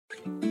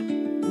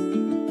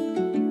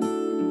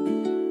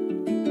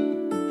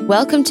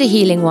Welcome to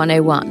Healing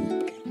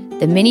 101,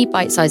 the mini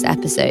bite-sized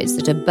episodes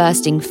that are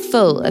bursting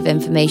full of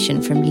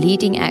information from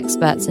leading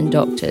experts and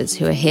doctors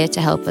who are here to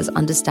help us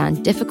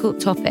understand difficult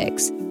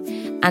topics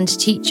and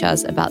teach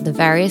us about the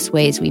various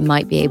ways we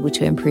might be able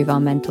to improve our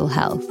mental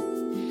health.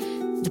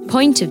 The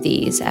point of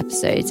these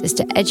episodes is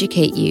to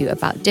educate you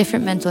about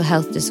different mental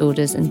health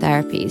disorders and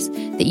therapies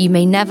that you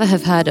may never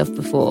have heard of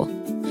before,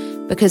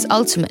 because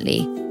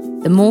ultimately,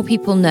 the more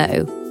people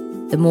know,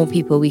 the more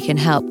people we can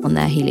help on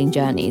their healing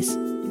journeys.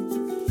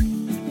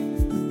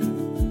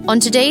 On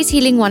today's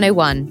Healing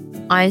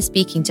 101, I am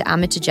speaking to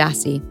Amita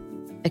Jassi,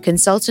 a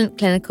consultant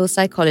clinical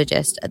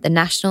psychologist at the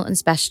National and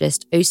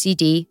Specialist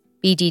OCD,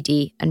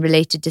 BDD and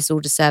Related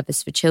Disorder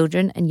Service for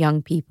Children and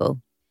Young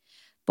People.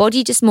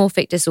 Body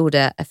dysmorphic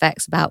disorder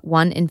affects about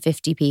 1 in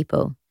 50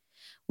 people.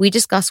 We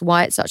discuss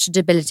why it's such a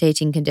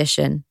debilitating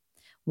condition,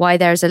 why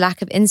there is a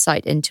lack of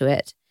insight into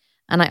it,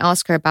 and I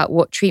ask her about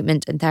what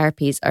treatment and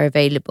therapies are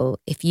available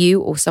if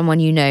you or someone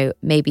you know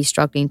may be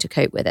struggling to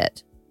cope with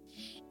it.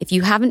 If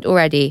you haven't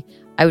already,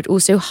 I would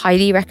also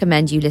highly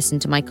recommend you listen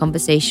to my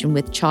conversation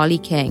with Charlie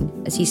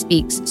King as he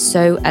speaks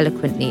so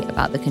eloquently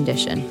about the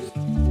condition.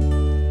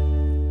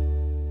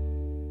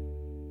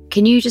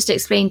 Can you just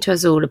explain to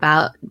us all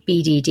about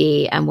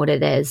BDD and what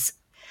it is?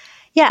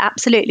 Yeah,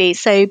 absolutely.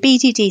 So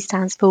BDD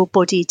stands for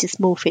body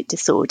dysmorphic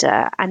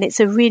disorder, and it's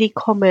a really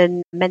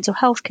common mental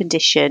health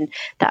condition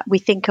that we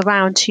think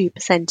around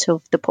 2%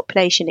 of the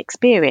population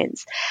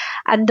experience.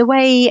 And the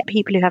way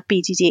people who have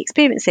BDD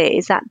experience it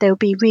is that they'll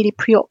be really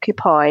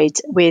preoccupied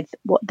with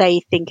what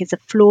they think is a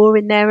flaw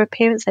in their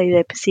appearance. So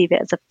they perceive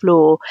it as a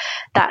flaw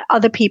that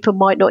other people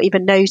might not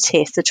even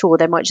notice at all.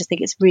 They might just think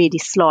it's really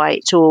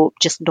slight or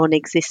just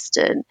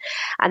non-existent.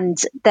 And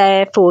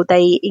therefore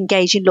they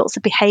engage in lots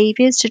of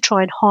behaviours to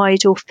try and hide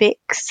or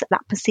fix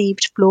that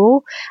perceived flaw,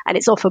 and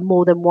it's often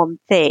more than one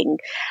thing.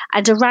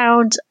 And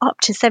around up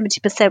to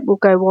 70% will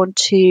go on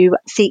to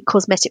seek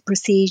cosmetic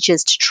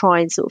procedures to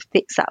try and sort of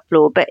fix that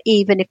flaw. But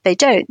even if they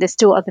don't, there's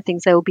still other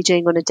things they will be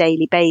doing on a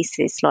daily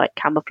basis, like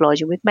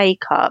camouflaging with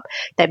makeup.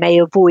 They may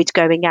avoid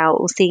going out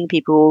or seeing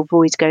people, or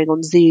avoid going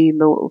on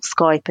Zoom or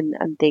Skype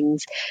and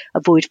things,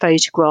 avoid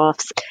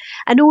photographs.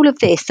 And all of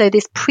this, so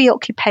this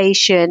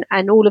preoccupation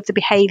and all of the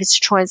behaviours to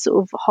try and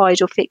sort of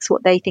hide or fix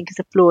what they think is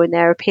a flaw in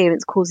their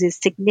appearance causes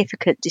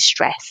significant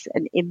distress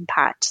and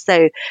impact.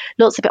 So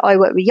lots of it, I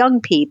work with young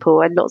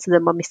people and lots of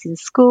them are missing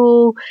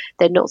school.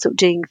 They're not sort of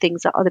doing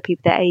things that other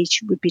people their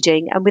age would be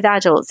doing. And with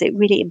adults, it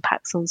really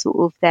impacts on sort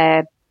of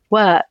their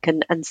work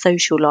and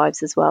social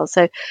lives as well.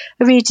 So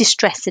a really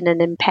distressing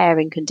and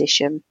impairing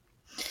condition.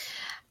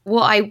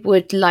 What I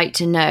would like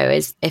to know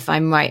is if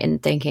I'm right in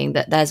thinking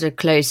that there's a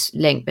close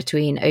link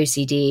between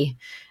OCD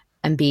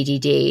and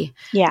BDD.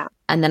 Yeah.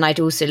 And then I'd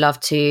also love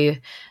to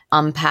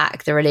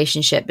unpack the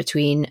relationship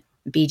between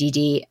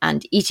BDD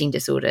and eating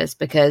disorders,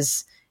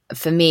 because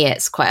for me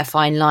it's quite a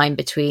fine line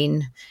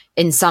between,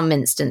 in some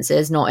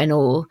instances, not in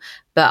all,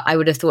 but I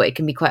would have thought it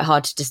can be quite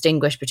hard to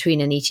distinguish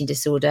between an eating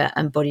disorder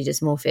and body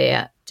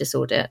dysmorphia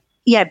disorder.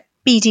 Yeah,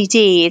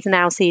 BDD is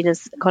now seen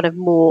as kind of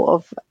more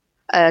of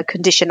a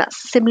condition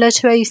that's similar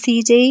to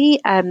OCD.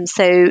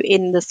 So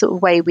in the sort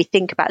of way we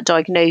think about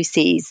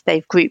diagnoses,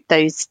 they've grouped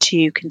those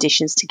two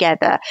conditions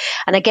together.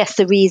 And I guess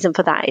the reason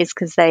for that is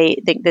because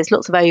they think there's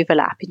lots of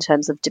overlap in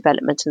terms of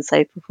development and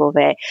so forth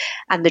of it,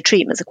 and the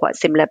treatments are quite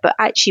similar. But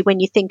actually,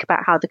 when you think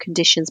about how the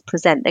conditions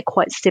present, they're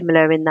quite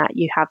similar in that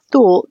you have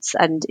thoughts,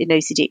 and in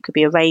OCD it could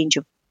be a range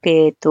of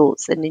feared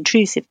thoughts and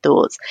intrusive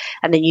thoughts,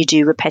 and then you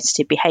do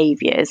repetitive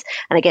behaviours.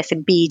 And I guess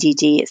in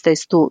BDD it's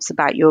those thoughts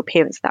about your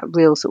appearance, that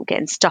real sort of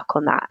getting stuck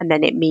on that, and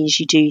then it means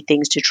you do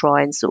things to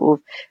try and sort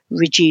of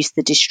reduce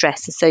the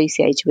distress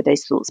associated with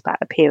those thoughts about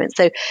appearance.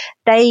 So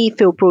they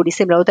feel broadly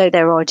similar, although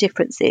there are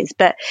differences.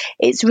 But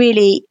it's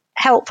really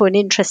helpful and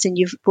interesting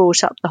you've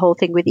brought up the whole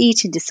thing with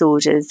eating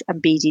disorders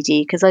and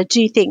BDD, because I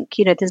do think,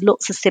 there's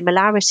lots of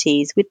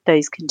similarities with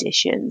those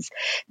conditions.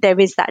 There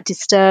is that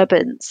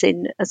disturbance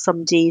in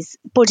somebody's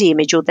body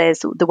image, or there's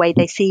the way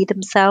they see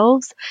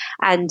themselves,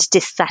 and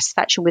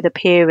dissatisfaction with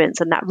appearance,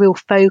 and that real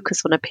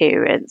focus on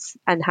appearance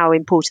and how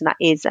important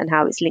that is and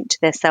how it's linked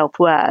to their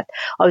self-worth,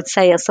 I would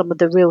say are some of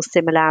the real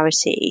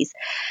similarities.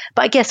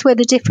 But I guess where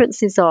the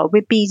differences are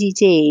with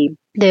BDD,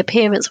 the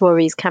appearance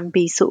worries can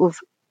be sort of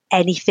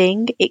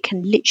anything. It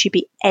can literally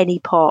be any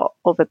part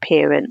of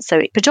appearance. So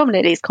it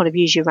predominantly is kind of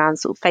usually around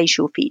sort of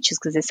facial features,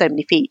 because there's so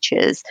many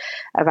features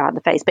around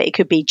the face. But it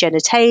could be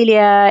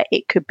genitalia,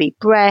 it could be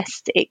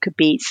breast, it could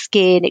be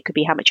skin, it could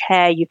be how much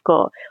hair you've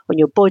got on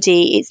your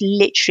body. It's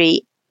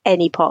literally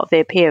any part of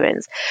the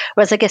appearance.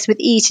 Whereas I guess with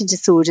eating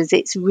disorders,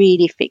 it's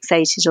really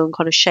fixated on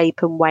kind of shape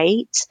and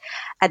weight.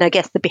 And I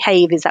guess the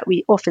behaviours that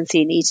we often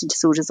see in eating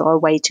disorders are a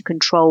way to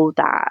control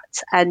that.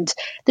 And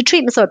the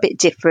treatments are a bit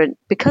different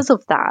because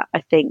of that.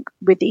 I think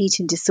with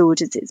eating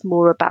disorders, it's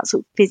more about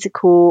sort of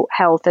physical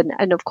health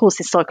and of course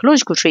there's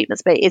psychological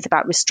treatments, but it is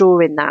about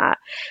restoring that.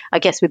 I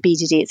guess with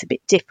BDD, it's a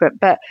bit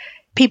different. But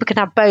people can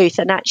have both,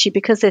 and actually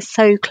because they're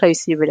so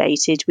closely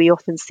related, we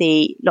often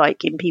see,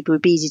 like in people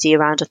with BDD,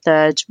 around a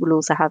third will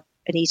also have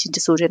an eating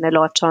disorder in their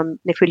lifetime. And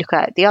if we look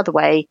at it the other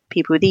way,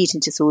 people with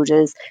eating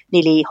disorders,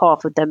 nearly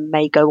half of them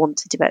may go on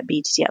to develop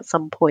BDD at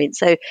some point.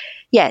 So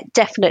yeah,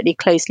 definitely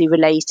closely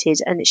related.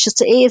 And it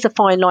is a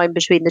fine line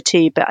between the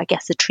two, but I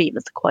guess the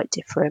treatments are quite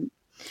different.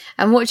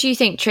 And what do you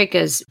think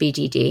triggers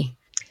BDD?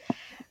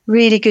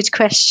 Really good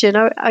question.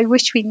 I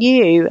wish we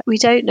knew. We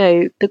don't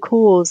know the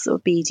cause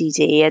of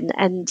BDD,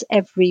 and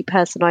every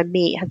person I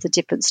meet has a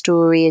different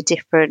story, a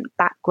different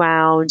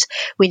background.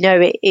 We know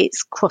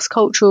it's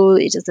cross-cultural.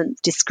 It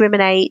doesn't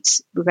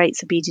discriminate. The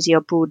rates of BDD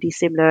are broadly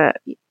similar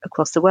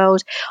across the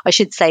world. I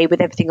should say,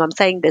 with everything I'm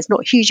saying, there's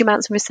not huge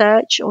amounts of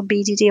research on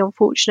BDD,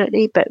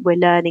 unfortunately, but we're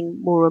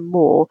learning more and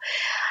more.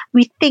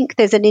 We think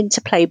there's an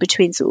interplay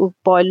between sort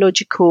of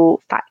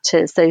biological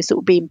factors, so sort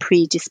of being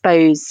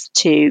predisposed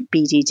to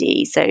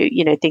BDD. So,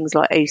 things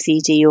like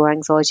OCD or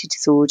anxiety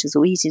disorders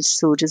or eating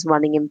disorders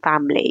running in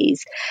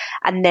families,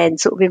 and then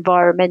sort of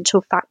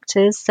environmental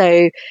factors.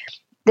 So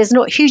there's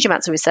not huge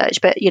amounts of research,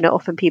 but,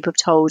 often people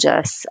have told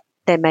us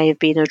there may have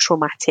been a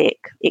traumatic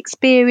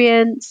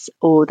experience,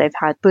 or they've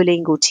had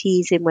bullying or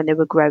teasing when they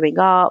were growing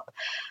up.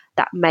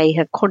 That may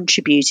have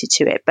contributed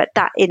to it, but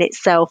that in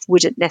itself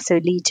wouldn't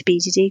necessarily lead to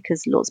BDD,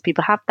 because lots of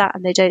people have that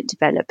and they don't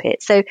develop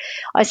it. So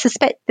I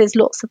suspect there's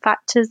lots of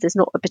factors. There's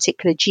not a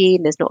particular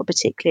gene, there's not a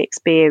particular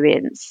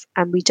experience,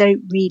 and we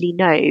don't really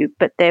know,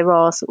 but there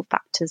are sort of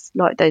factors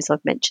like those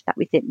I've mentioned that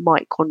we think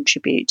might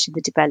contribute to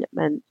the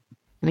development.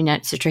 I mean,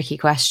 it's a tricky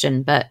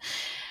question, but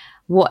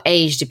what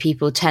age do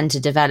people tend to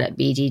develop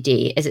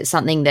BDD? Is it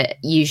something that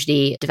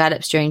usually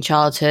develops during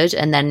childhood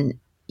and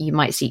then you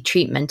might seek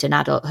treatment in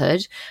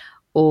adulthood?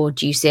 Or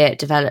do you see it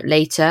develop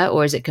later,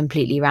 or is it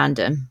completely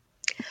random?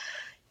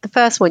 The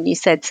first one you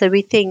said, so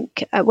we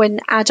think when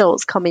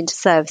adults come into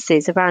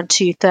services, around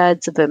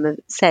 2/3 of them have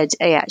said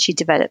they actually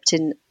developed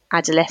in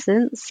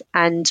adolescence,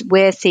 and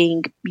we're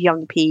seeing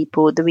young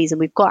people. The reason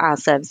we've got our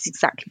service is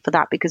exactly for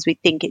that, because we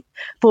think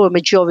for a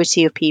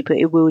majority of people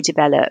it will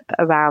develop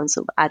around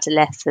sort of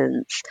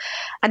adolescence.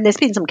 And there's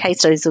been some case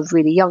studies of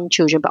really young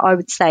children, but I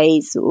would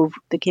say sort of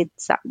the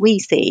kids that we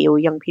see, or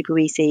young people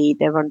we see,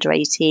 they're under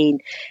 18,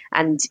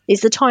 and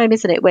it's the time,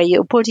 isn't it, where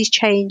your body's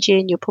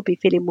changing, you're probably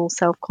feeling more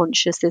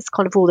self-conscious. There's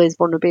kind of all those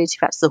vulnerability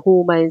factors, the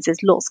hormones,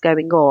 there's lots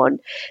going on.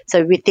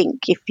 So we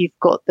think if you've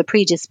got the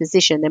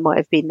predisposition, there might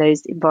have been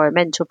those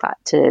environmental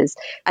factors.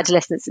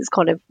 Adolescence is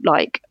kind of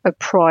like a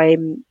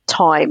prime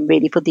time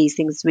really for these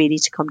things really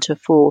to come to a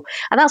fore,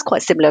 and that's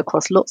quite similar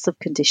across lots of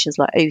conditions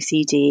like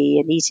OCD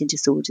and eating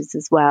disorders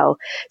as well.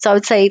 So I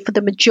would say for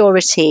the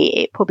majority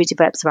it probably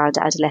develops around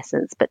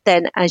adolescence, but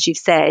then as you've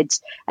said,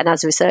 and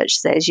as research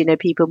says,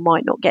 people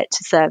might not get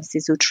to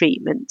services or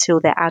treatment till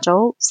they're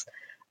adults.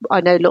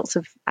 I know lots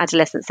of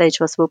adolescents say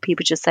to us, well,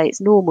 people just say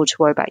it's normal to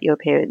worry about your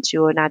appearance,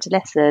 you're an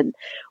adolescent,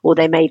 or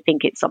they may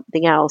think it's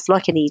something else,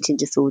 like an eating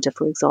disorder,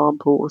 for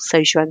example, or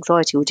social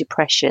anxiety or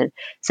depression.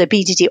 So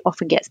BDD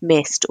often gets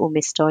missed or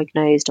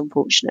misdiagnosed,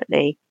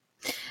 unfortunately.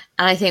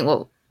 And I think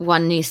what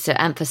one needs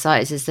to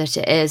emphasize is that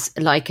it is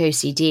like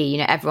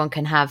OCD. Everyone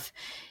can have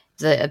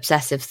the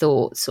obsessive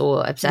thoughts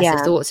or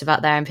obsessive thoughts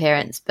about their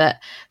appearance. But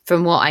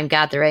from what I'm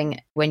gathering,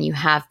 when you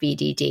have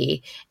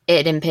BDD,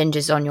 it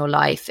impinges on your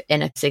life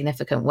in a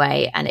significant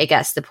way. And it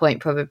gets to the point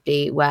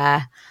probably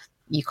where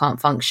you can't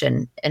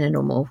function in a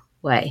normal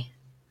way.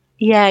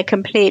 Yeah,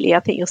 completely. I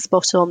think you're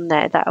spot on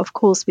there, that of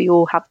course we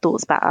all have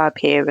thoughts about our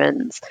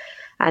appearance.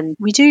 And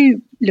we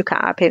do look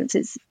at our appearance.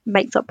 It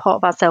makes up part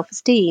of our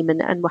self-esteem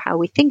and how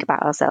we think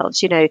about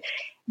ourselves,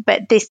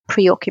 But this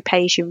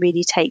preoccupation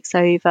really takes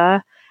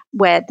over,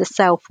 where the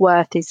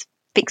self-worth is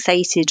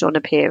fixated on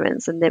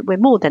appearance, and that we're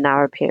more than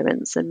our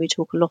appearance. And we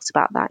talk a lot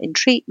about that in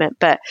treatment.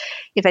 But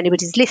if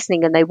anybody's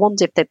listening and they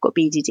wonder if they've got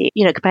BDD,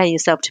 comparing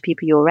yourself to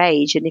people your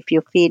age, and if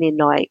you're feeling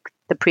like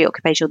the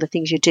preoccupation or the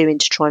things you're doing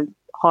to try and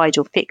hide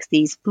or fix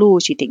these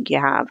flaws you think you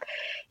have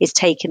is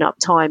taking up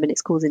time and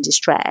it's causing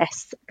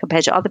distress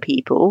compared to other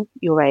people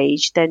your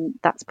age, then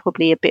that's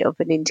probably a bit of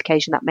an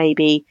indication that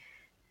maybe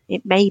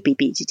it may be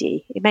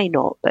BDD. It may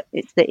not, but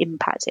it's the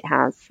impact it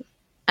has.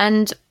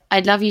 And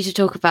I'd love you to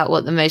talk about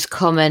what the most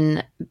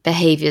common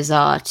behaviours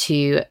are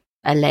to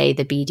allay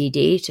the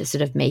BDD, to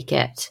sort of make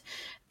it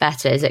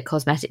better. Is it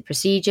cosmetic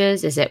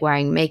procedures? Is it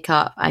wearing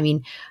makeup? I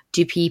mean,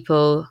 do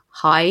people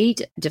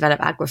hide, develop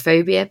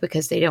agoraphobia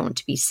because they don't want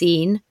to be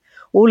seen?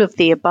 All of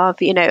the above.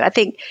 I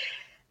think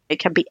it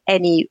can be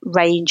any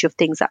range of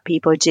things that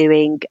people are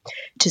doing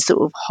to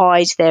sort of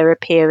hide their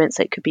appearance.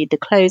 It could be the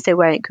clothes they're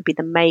wearing, it could be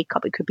the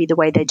makeup, it could be the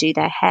way they do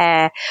their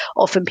hair.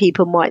 Often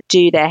people might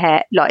do their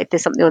hair, like if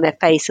there's something on their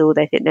face or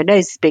they think their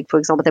nose is big, for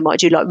example, they might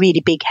do like really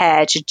big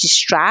hair to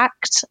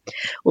distract,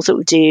 or sort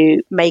of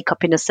do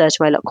makeup in a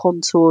certain way, like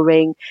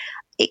contouring.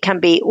 It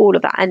can be all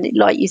of that. And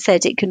like you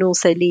said, it can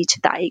also lead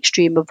to that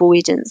extreme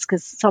avoidance,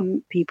 because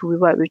some people we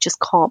work with just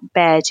can't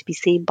bear to be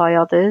seen by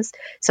others.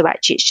 So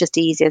actually it's just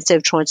easier, instead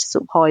of trying to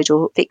sort of hide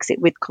or fix it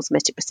with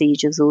cosmetic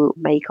procedures or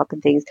makeup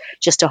and things,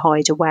 just to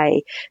hide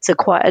away. So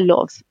quite a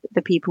lot of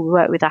the people we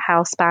work with are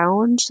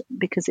housebound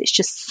because it's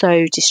just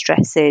so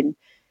distressing.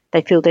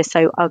 They feel they're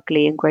so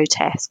ugly and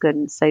grotesque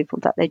and so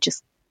forth that they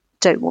just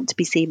don't want to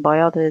be seen by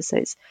others. So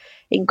it's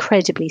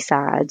incredibly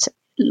sad.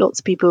 Lots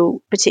of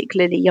people,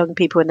 particularly young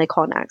people, when they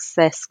can't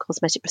access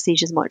cosmetic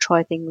procedures, might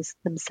try things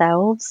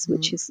themselves,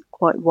 which is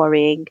quite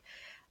worrying.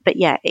 But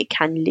yeah, it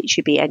can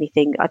literally be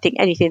anything. I think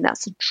anything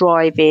that's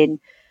driving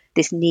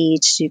this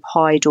need to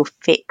hide or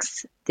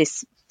fix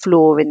this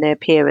flaw in their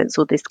appearance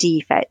or this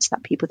defect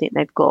that people think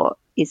they've got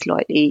is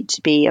likely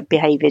to be a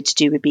behaviour to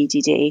do with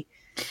BDD.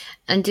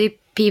 And do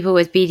people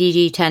with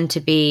BDD tend to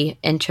be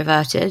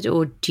introverted,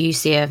 or do you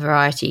see a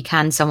variety?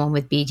 Can someone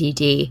with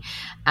BDD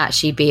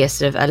actually be a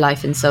sort of a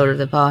life and soul of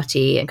the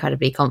party,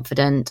 incredibly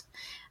confident,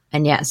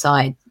 and yet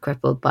inside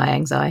crippled by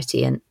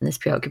anxiety and this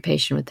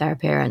preoccupation with their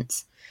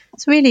appearance?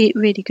 It's a really,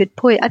 really good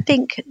point. I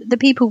think the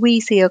people we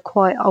see are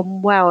quite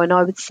unwell, and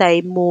I would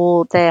say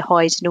more they're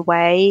hiding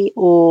away.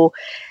 Or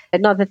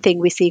another thing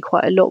we see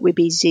quite a lot with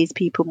BDD is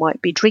people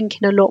might be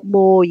drinking a lot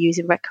more,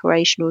 using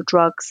recreational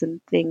drugs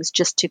and things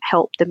just to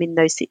help them in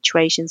those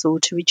situations or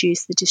to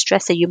reduce the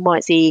distress. So you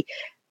might see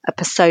a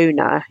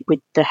persona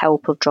with the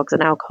help of drugs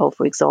and alcohol,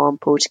 for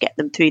example, to get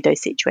them through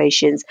those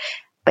situations.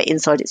 But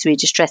inside it's really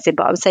distressing.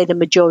 But I would say the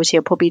majority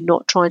are probably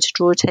not trying to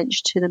draw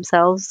attention to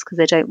themselves because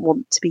they don't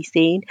want to be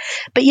seen.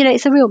 But,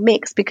 it's a real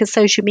mix because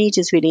social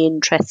media is really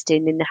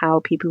interesting in how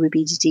people with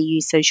BDD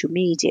use social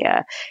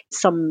media.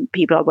 Some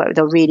people I work with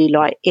are really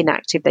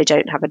inactive. They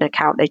don't have an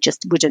account. They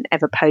just wouldn't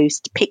ever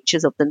post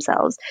pictures of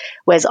themselves.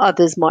 Whereas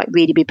others might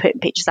really be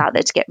putting pictures out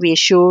there to get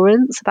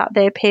reassurance about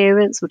their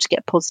appearance or to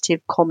get positive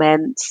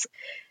comments.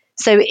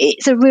 So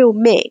it's a real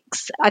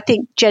mix. I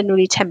think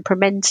generally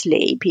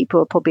temperamentally,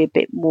 people are probably a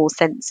bit more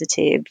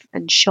sensitive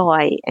and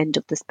shy end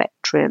of the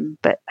spectrum,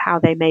 but how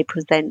they may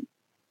present,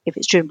 if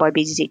it's driven by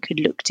BDD, could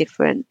look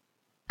different.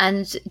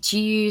 And do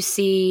you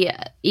see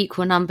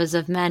equal numbers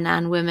of men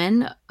and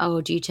women,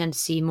 or do you tend to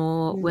see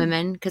more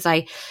women? Because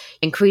I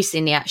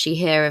increasingly actually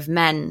hear of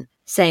men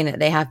saying that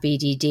they have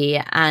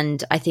BDD.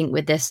 And I think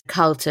with this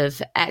cult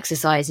of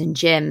exercise in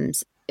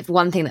gyms, if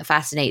one thing that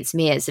fascinates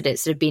me is that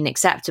it's sort of been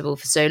acceptable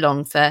for so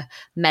long for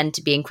men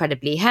to be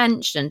incredibly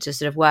hench and to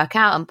sort of work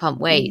out and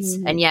pump weights.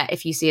 And yet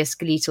if you see a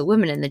skeletal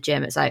woman in the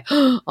gym, it's like,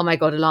 oh my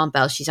God, alarm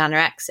bell, she's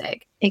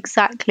anorexic.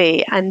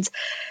 Exactly. And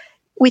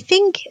we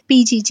think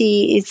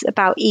BDD is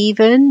about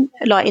even,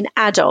 like in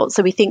adults.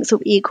 So we think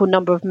sort of equal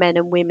number of men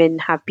and women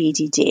have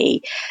BDD.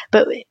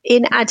 But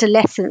in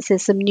adolescence,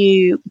 there's some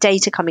new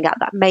data coming out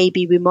that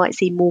maybe we might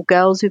see more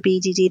girls with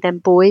BDD than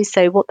boys.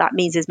 So what that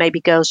means is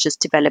maybe girls just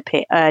develop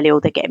it earlier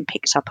or they're getting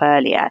picked up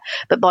earlier.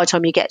 But by the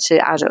time you get to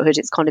adulthood,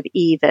 it's kind of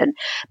even.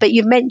 But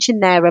you've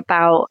mentioned there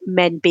about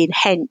men being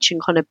hench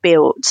and kind of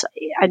built.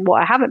 And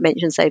what I haven't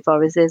mentioned so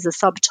far is there's a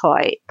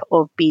subtype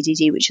of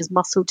BDD, which is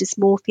muscle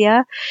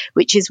dysmorphia,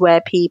 which is where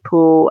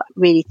people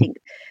really think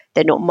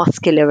they're not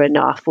muscular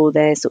enough or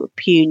they're sort of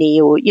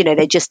puny or,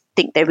 they just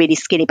think they're really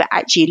skinny, but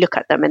actually you look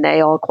at them and they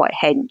are quite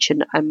hench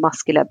and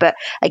muscular. But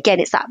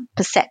again, it's that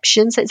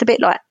perception. So it's a bit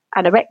like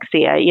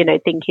anorexia,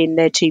 thinking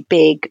they're too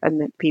big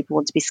and that people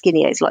want to be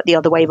skinnier. It's like the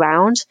other way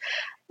round.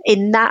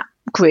 In that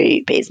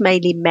group, it's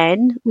mainly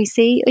men we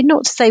see. And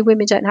not to say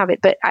women don't have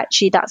it, but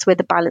actually that's where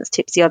the balance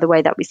tips the other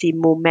way, that we see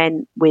more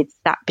men with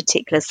that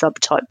particular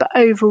subtype. But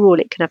overall,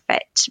 it can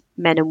affect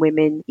men and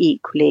women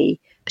equally,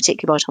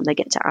 particularly by the time they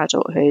get to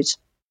adulthood.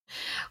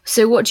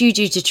 So what do you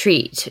do to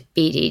treat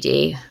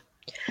BDD?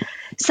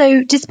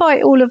 So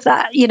despite all of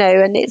that,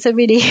 and it's a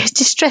really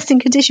distressing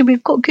condition,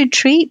 we've got good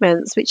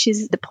treatments, which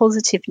is the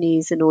positive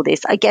news in all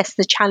this. I guess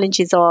the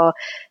challenges are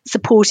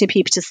supporting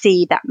people to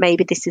see that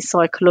maybe this is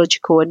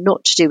psychological and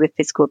not to do with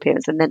physical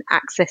appearance, and then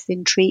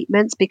accessing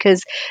treatments,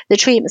 because the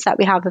treatments that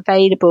we have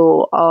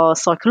available are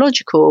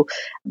psychological.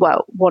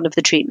 Well, one of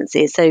the treatments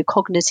is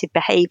cognitive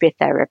behavior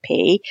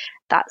therapy.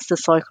 That's the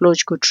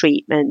psychological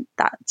treatment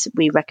that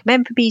we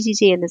recommend for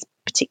BDD, and there's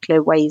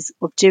particular ways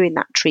of doing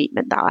that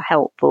treatment that are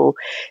helpful.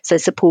 So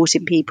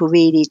supporting people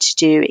really to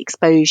do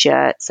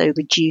exposure, so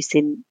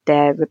reducing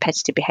their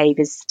repetitive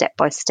behaviours step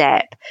by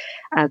step,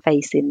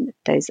 facing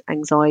those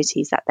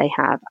anxieties that they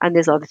have. And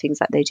there's other things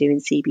that they do in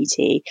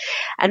CBT.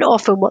 And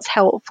often what's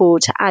helpful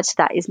to add to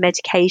that is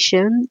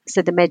medication.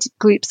 So the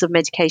groups of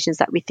medications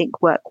that we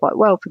think work quite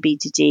well for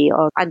BDD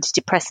are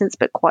antidepressants,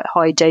 but quite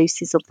high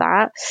doses of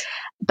that.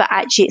 But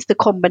actually it's the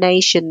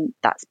combination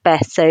that's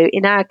best. So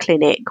in our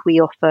clinic,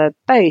 we offer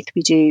both.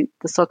 We do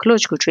the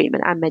psychological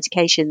treatment and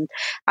medication.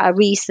 Our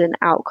recent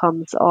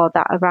outcomes are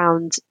that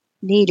around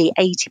nearly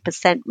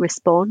 80%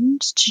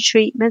 respond to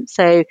treatment,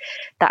 so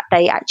that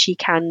they actually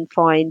can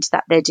find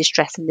that their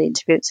distress and the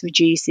interference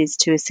reduces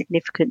to a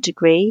significant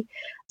degree.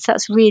 So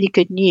that's really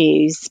good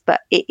news,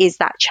 but it is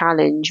that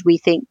challenge. We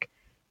think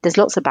there's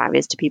lots of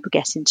barriers to people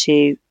getting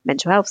to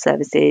mental health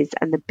services,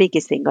 and the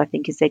biggest thing I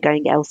think is they're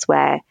going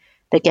elsewhere.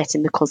 They're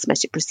getting the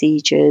cosmetic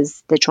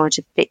procedures, they're trying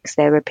to fix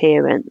their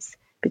appearance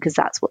because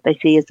that's what they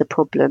see as the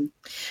problem.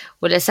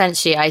 Well,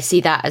 essentially, I see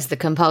that as the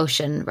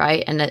compulsion,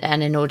 right?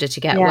 And in order to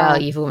get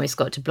well, you've almost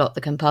got to block the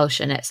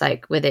compulsion. It's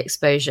like with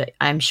exposure,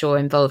 I'm sure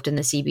involved in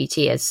the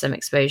CBT as some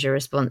exposure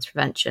response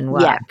prevention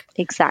work. Yeah,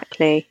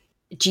 exactly.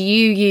 Do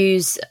you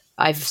use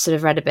I've sort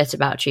of read a bit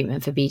about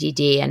treatment for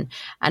BDD,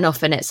 and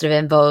often it sort of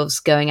involves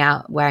going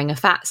out wearing a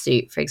fat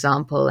suit, for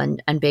example,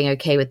 and being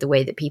okay with the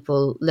way that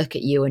people look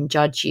at you and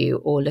judge you,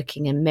 or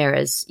looking in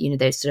mirrors,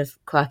 those sort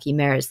of quirky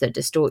mirrors that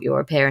distort your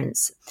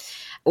appearance,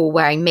 or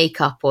wearing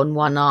makeup on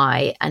one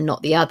eye and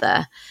not the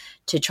other,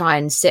 to try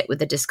and sit with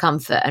the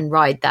discomfort and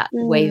ride that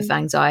wave of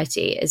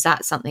anxiety. Is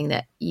that something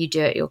that you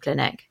do at your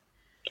clinic?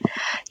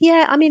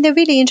 Yeah, I mean, they're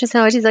really interesting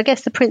ideas. I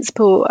guess the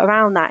principle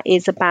around that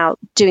is about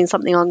doing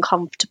something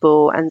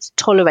uncomfortable and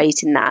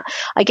tolerating that.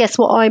 I guess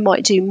what I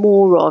might do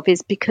more of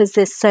is, because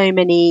there's so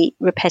many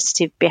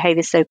repetitive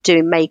behaviours, so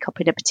doing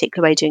makeup in a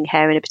particular way, doing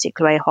hair in a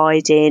particular way,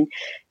 hiding,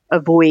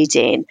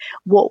 avoiding,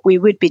 what we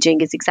would be doing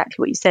is exactly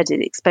what you said,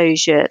 is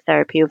exposure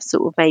therapy, of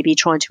sort of maybe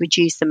trying to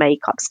reduce the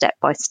makeup step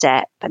by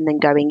step and then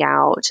going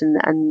out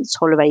and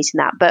tolerating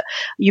that. But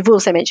you've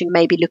also mentioned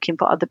maybe looking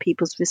for other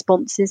people's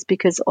responses,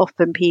 because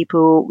often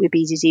people with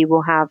BDD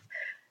will have,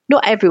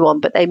 not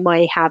everyone, but they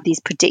may have these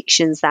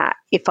predictions that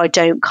if I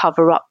don't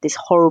cover up this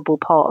horrible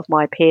part of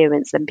my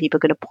appearance, then people are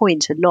going to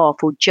point and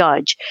laugh or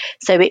judge.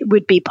 So it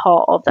would be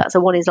part of that. So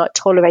one is like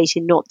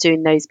tolerating not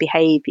doing those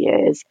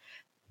behaviours,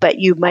 but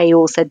you may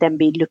also then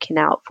be looking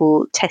out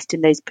for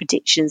testing those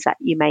predictions that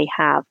you may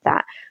have,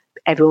 that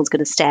everyone's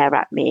going to stare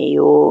at me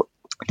or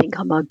think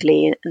I'm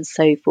ugly and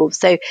so forth.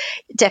 So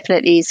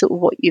definitely sort of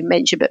what you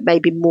mentioned, but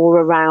maybe more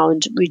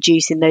around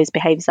reducing those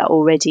behaviours that are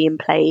already in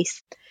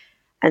place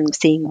and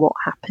seeing what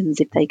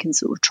happens if they can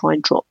sort of try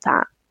and drop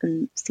that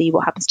and see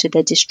what happens to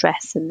their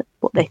distress and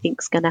what they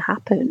think is going to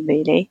happen,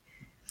 really.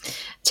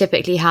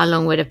 Typically, how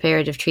long would a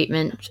period of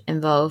treatment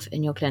involve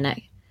in your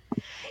clinic?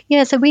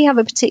 Yeah, so we have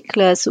a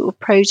particular sort of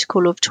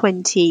protocol of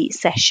 20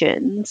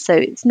 sessions. So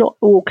it's not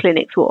all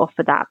clinics will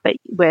offer that, but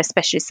we're a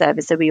specialist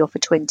service, so we offer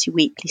 20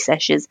 weekly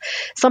sessions,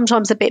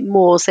 sometimes a bit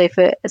more. So if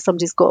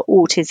somebody's got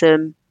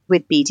autism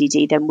with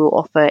BDD, then we'll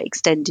offer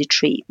extended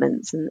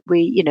treatments, and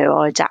we,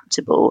 are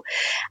adaptable.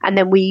 And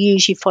then we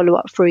usually follow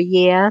up for a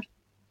year.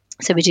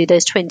 So we do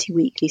those 20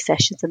 weekly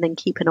sessions and then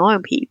keep an eye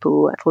on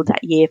people for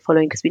that year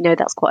following, because we know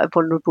that's quite a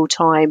vulnerable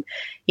time.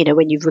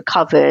 When you've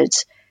recovered,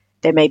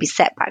 there may be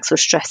setbacks or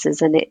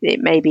stresses, and it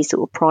may be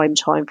sort of prime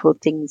time for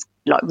things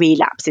like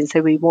relapsing.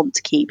 So we want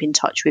to keep in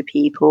touch with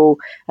people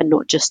and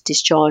not just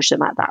discharge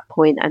them at that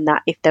point, and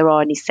that if there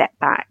are any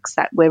setbacks,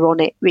 that we're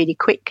on it really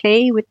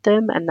quickly with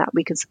them, and that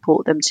we can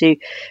support them to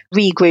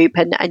regroup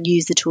and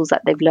use the tools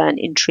that they've learned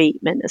in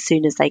treatment as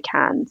soon as they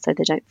can, so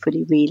they don't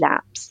fully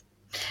relapse.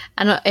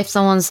 And if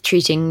someone's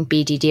treating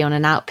BDD on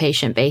an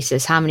outpatient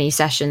basis, how many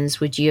sessions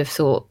would you have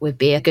thought would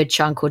be a good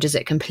chunk, or does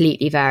it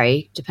completely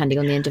vary depending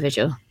on the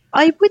individual?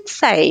 I would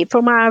say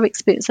from our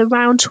experience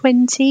around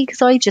 20,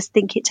 because I just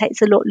think it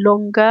takes a lot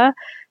longer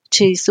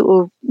to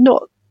sort of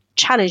not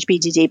challenge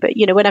BDD, but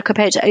when I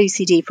compare it to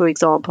OCD, for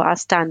example, our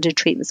standard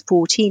treatment is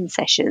 14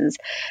 sessions,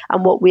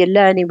 and what we're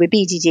learning with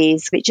BDD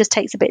is it just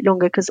takes a bit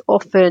longer, because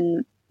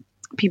often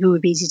people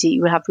with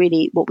BDD will have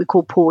really what we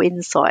call poor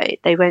insight.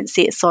 They won't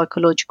see it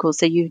psychological.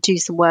 So you do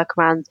some work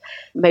around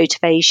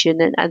motivation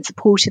and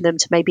supporting them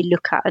to maybe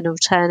look at an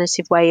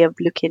alternative way of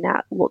looking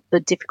at what the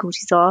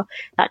difficulties are.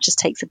 That just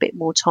takes a bit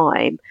more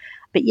time.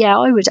 But yeah,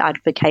 I would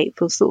advocate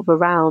for sort of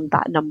around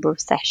that number of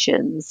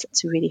sessions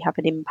to really have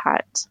an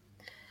impact.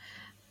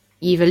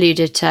 You've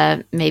alluded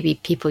to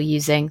maybe people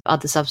using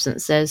other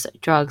substances,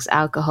 drugs,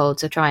 alcohol,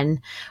 to try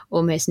and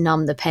almost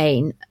numb the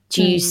pain.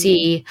 Do you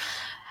see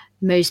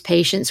most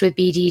patients with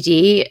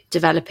BDD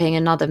developing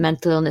another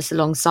mental illness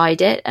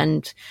alongside it,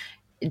 and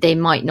they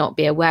might not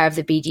be aware of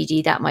the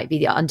BDD? That might be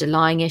the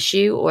underlying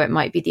issue, or it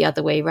might be the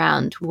other way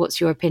around. What's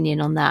your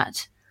opinion on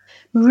that?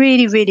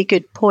 Really, really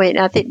good point.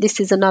 I think this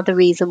is another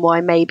reason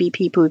why maybe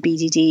people with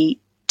BDD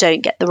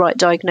don't get the right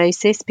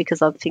diagnosis,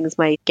 because other things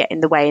may get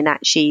in the way, and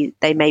actually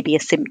they may be a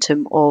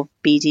symptom of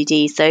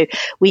BDD. So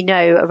we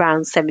know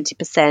around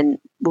 70%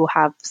 will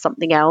have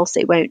something else.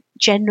 It won't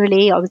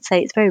generally, I would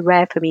say it's very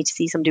rare for me to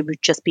see somebody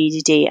with just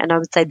BDD. And I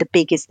would say the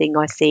biggest thing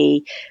I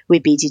see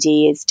with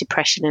BDD is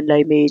depression and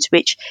low mood,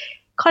 which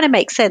kind of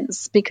makes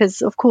sense,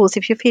 because of course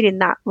if you're feeling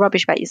that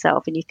rubbish about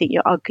yourself and you think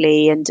you're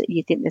ugly and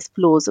you think there's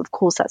flaws, of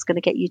course that's going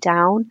to get you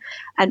down.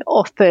 And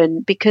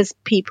often, because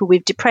people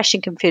with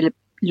depression can feel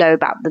low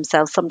about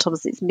themselves,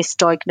 sometimes it's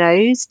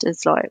misdiagnosed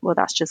as like, well,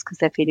 that's just because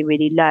they're feeling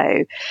really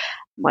low.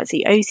 You might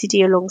see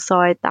OCD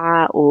alongside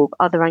that, or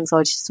other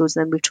anxiety disorders.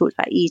 And we've talked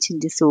about eating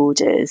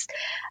disorders.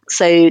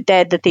 So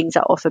they're the things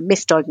that are often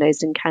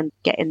misdiagnosed and can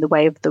get in the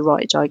way of the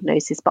right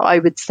diagnosis. But I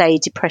would say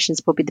depression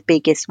is probably the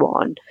biggest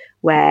one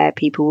where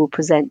people will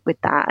present with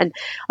that. And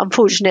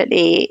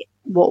unfortunately,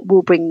 what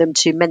will bring them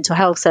to mental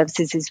health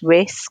services is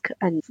risk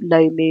and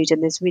low mood.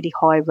 And there's really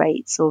high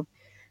rates of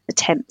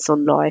attempts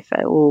on life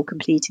or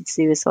completed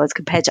suicides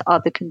compared to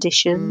other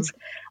conditions.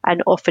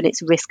 And often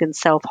it's risk and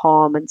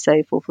self-harm and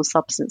so forth, or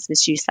substance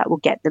misuse, that will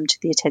get them to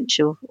the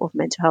attention of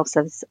mental health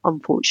services,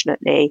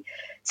 unfortunately.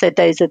 So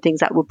those are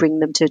things that will bring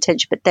them to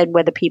attention. But then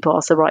whether people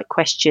ask the right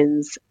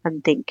questions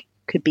and think,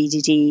 could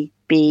BDD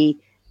be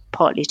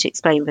partly to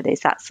explain for this,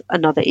 that's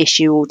another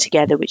issue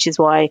altogether, which is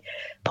why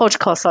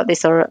podcasts like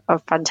this are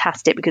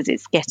fantastic, because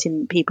it's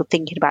getting people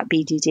thinking about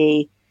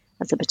BDD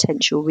as a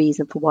potential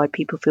reason for why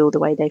people feel the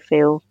way they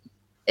feel.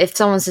 If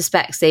someone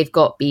suspects they've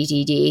got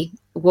BDD,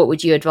 what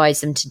would you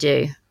advise them to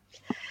do?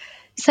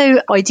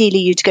 So ideally,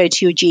 you'd go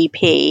to your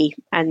GP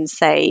and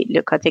say,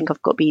 look, I think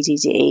I've got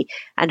BDD,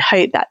 and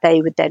hope that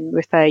they would then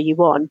refer you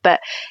on. But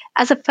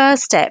as a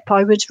first step,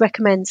 I would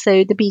recommend,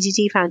 so the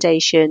BDD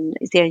Foundation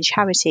is the only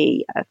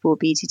charity for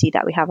BDD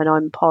that we have, and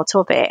I'm part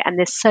of it. And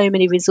there's so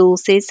many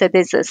resources. So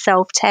there's a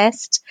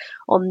self-test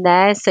on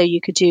there. So you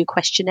could do a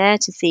questionnaire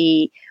to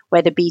see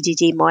whether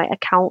BDD might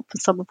account for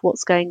some of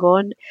what's going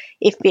on.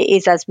 If it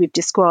is, as we've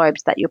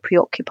described, that you're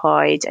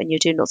preoccupied and you're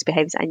doing lots of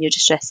behaviours and you're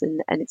distressed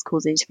and it's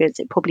causing interference,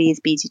 it probably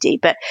is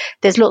BDD. But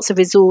there's lots of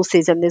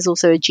resources, and there's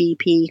also a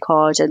GP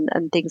card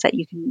and things that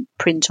you can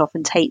print off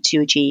and take to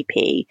your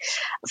GP.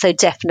 So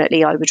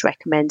definitely I would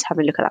recommend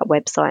having a look at that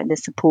website and the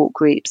support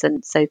groups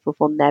and so forth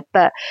on there.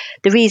 But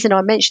the reason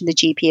I mentioned the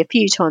GP a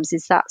few times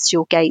is that's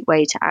your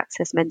gateway to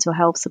access mental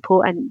health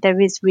support, and there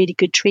is really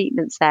good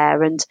treatments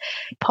there. And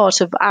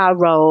part of our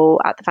role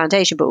at the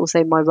foundation, but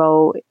also my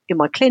role in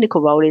my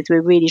clinical role, is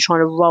we're really trying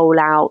to roll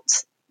out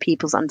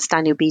people's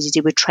understanding of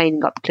BDD. We're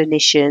training up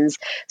clinicians.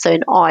 So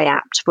in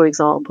IAPT, for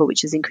example,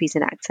 which is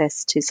Increasing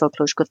Access to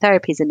Psychological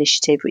Therapies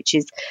initiative, which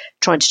is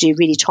trying to do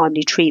really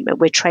timely treatment,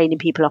 we're training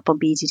people up on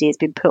BDD. It's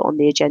been put on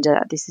the agenda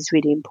that this is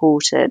really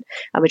important,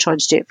 and we're trying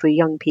to do it for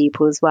young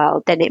people as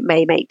well. Then it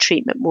may make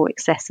treatment more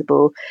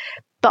accessible.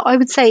 But I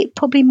would say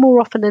probably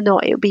more often than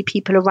not, it would be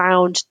people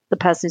around the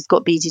person who's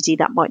got BDD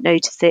that might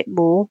notice it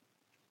more.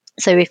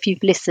 So if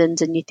you've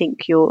listened and you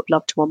think your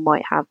loved one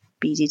might have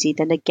BDD,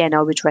 then again,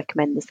 I would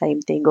recommend the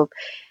same thing of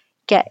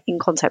get in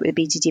contact with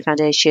the BDD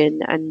Foundation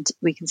and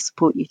we can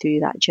support you through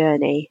that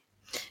journey.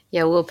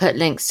 Yeah, we'll put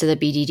links to the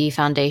BDD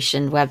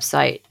Foundation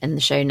website in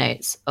the show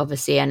notes,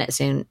 obviously, and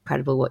it's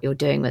incredible what you're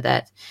doing with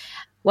it.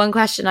 One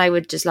question I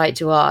would just like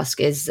to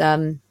ask is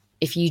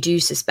if you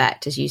do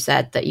suspect, as you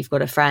said, that you've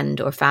got a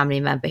friend or family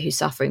member who's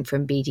suffering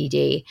from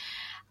BDD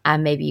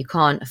and maybe you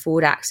can't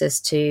afford access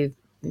to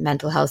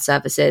mental health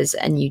services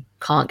and you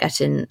can't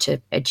get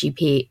into a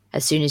GP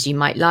as soon as you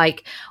might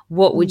like,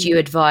 what would you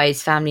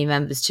advise family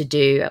members to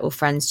do or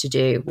friends to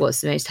do?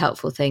 What's the most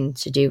helpful thing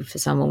to do for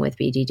someone with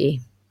BDD?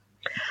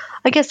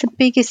 I guess the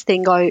biggest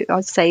thing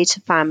I'd say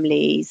to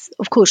families,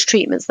 of course,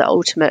 treatment's the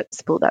ultimate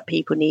support that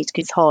people need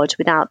because it's hard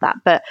without that.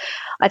 But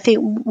I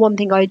think one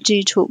thing I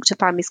do talk to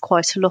families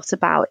quite a lot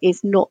about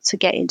is not to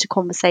get into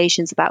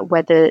conversations about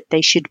whether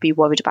they should be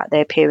worried about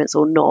their appearance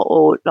or not,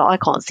 or like, I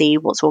can't see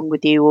what's wrong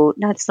with you, or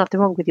no, there's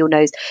nothing wrong with your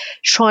nose.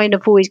 Try and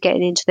avoid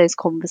getting into those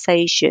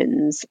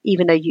conversations,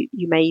 even though you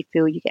may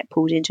feel you get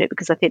pulled into it,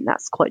 because I think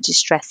that's quite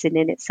distressing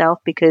in itself,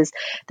 because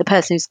the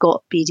person who's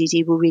got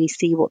BDD will really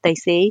see what they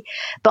see.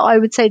 But I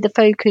would say the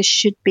focus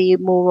should be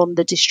more on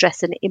the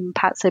distress and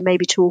impact. So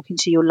maybe talking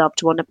to your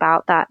loved one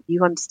about that.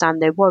 You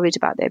understand they're worried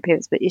about their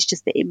appearance, but it's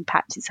just the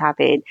impact it's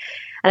having.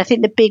 And I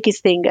think the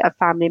biggest thing a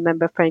family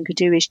member, friend could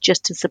do is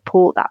just to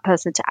support that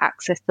person to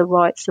access the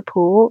right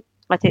support.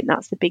 I think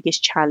that's the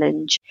biggest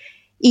challenge.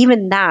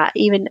 Even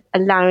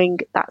allowing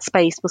that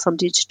space for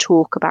somebody to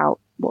talk about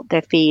what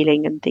they're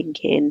feeling and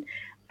thinking,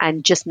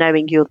 and just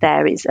knowing you're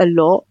there is a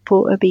lot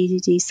for a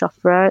BDD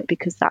sufferer,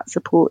 because that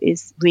support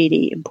is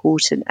really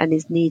important and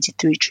is needed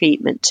through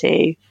treatment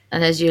too.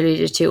 And as you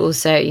alluded to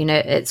also,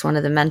 it's one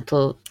of the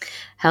mental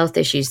health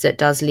issues that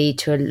does lead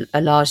to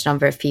a large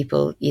number of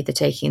people either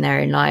taking their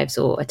own lives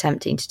or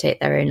attempting to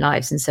take their own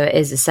lives. And so it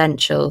is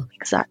essential.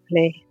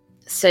 Exactly.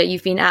 So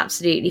you've been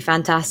absolutely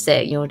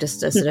fantastic. You're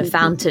just a sort of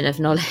fountain of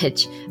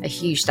knowledge. A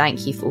huge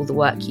thank you for all the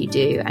work you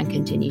do and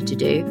continue to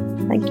do.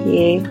 Thank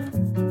you.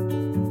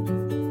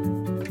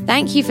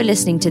 Thank you for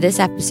listening to this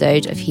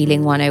episode of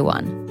Healing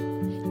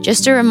 101.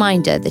 Just a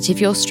reminder that if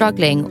you're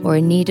struggling or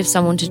in need of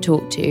someone to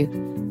talk to,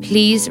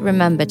 please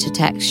remember to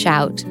text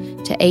SHOUT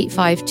to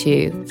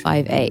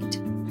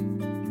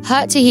 85258.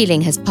 Hurt to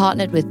Healing has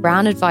partnered with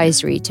Brown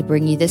Advisory to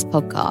bring you this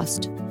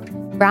podcast.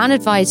 Brown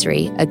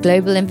Advisory, a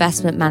global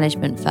investment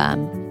management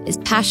firm, is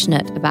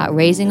passionate about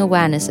raising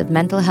awareness of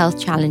mental health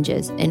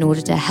challenges in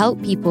order to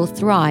help people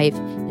thrive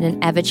in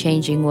an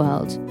ever-changing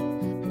world.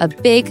 A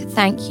big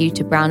thank you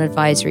to Brown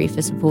Advisory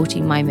for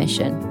supporting my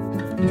mission.